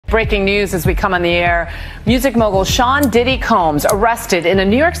Breaking news as we come on the air. Music mogul Sean Diddy Combs arrested in a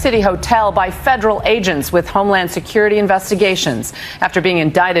New York City hotel by federal agents with Homeland Security investigations after being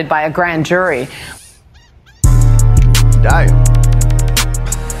indicted by a grand jury. Damn.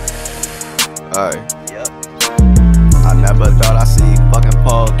 Alright. Yep. I never thought I'd see fucking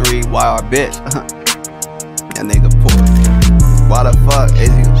Paul 3 YR bitch. That nigga poor. Why the fuck is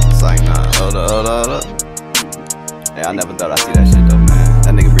he? It's like, nah, hold up. Hey, I never thought I'd see that shit though, man.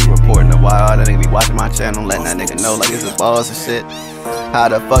 That nigga be reporting the YR, that nigga be watching my channel, letting that nigga know like it's his balls and shit. How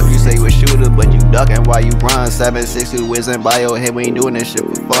the fuck you say you a shooter, but you ducking while you run? 7.62 whizzing by your head, we ain't doing this shit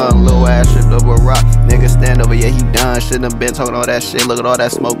for fun. Little ass tripped over a rock, nigga stand over, yeah he done. Shouldn't have been talking all that shit, look at all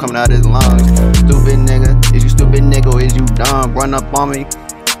that smoke coming out his lungs. Stupid nigga, is you stupid nigga or is you dumb? Run up on me,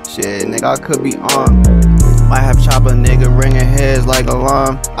 shit nigga I could be armed. Might have chopper nigga ringing heads like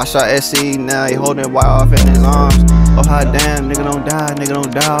alarm. I shot SC, now he holding Y off in his arms. Oh hot damn, nigga don't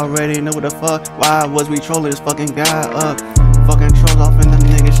die already. Know what the fuck? Why was we trolling this fucking guy up? Fucking trolls off in them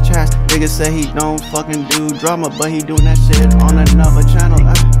niggas' chats. Nigga say he don't fucking do drama, but he doing that shit on another channel.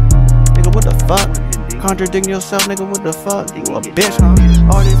 Nigga what the fuck? Contradicting yourself, nigga what the fuck? You a bitch,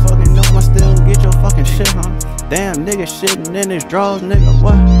 huh? All they fucking know I still get your fucking shit, huh? Damn, nigga shitting in his drawers, nigga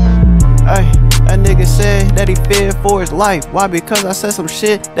what? Ay, that nigga said that he feared for his life. Why? Because I said some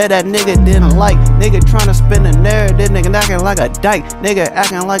shit that nigga didn't like. Nigga trying to spin the narrative, nigga acting like a dyke. Nigga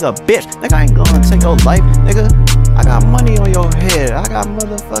acting like a bitch. Nigga I ain't gonna take your life, nigga. I got money on your head. I got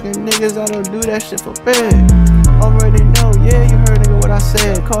motherfucking niggas that'll do that shit for big. Already know, yeah, you heard nigga what I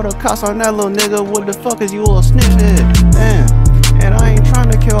said. Call the cops on that little nigga. What the fuck is you a snitch head? Damn. And I ain't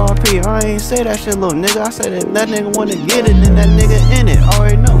trying to kill RP. I ain't say that shit, little nigga. I said that nigga wanna get it, then that nigga in it.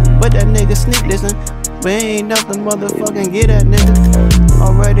 Already know. But that nigga sneak dissing. But ain't nothing motherfucking get that nigga.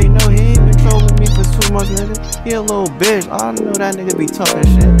 Already know he ain't been trolling me for 2 months, nigga. He a little bitch. I know that nigga be talking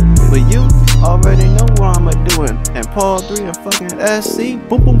shit. But you already know what I'ma doing. And Paul 3 and fucking SC.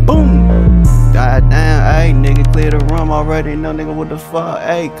 Boom, boom, boom. God damn, ayy, nigga clear the room. Already know, nigga, what the fuck?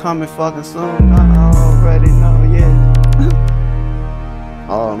 Ayy, coming fucking soon. I already know, yeah.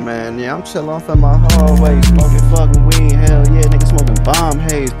 Oh man, yeah, I'm chillin' off in my hallway, smoking fucking weed, hell yeah, nigga smoking bomb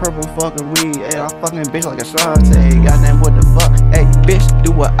haze, purple fucking weed, hey, I fucking bitch like a Shantae, goddamn what the fuck, hey, bitch,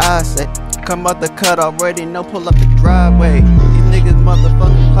 do what I say, come out the cut already, no pull up the driveway, these niggas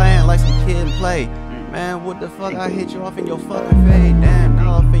motherfucking playing like some kid play, man, what the fuck, I hit you off in your fucking face, damn,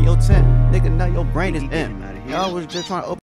 now off in your tent, nigga, now your brain is in, y'all was just trying to open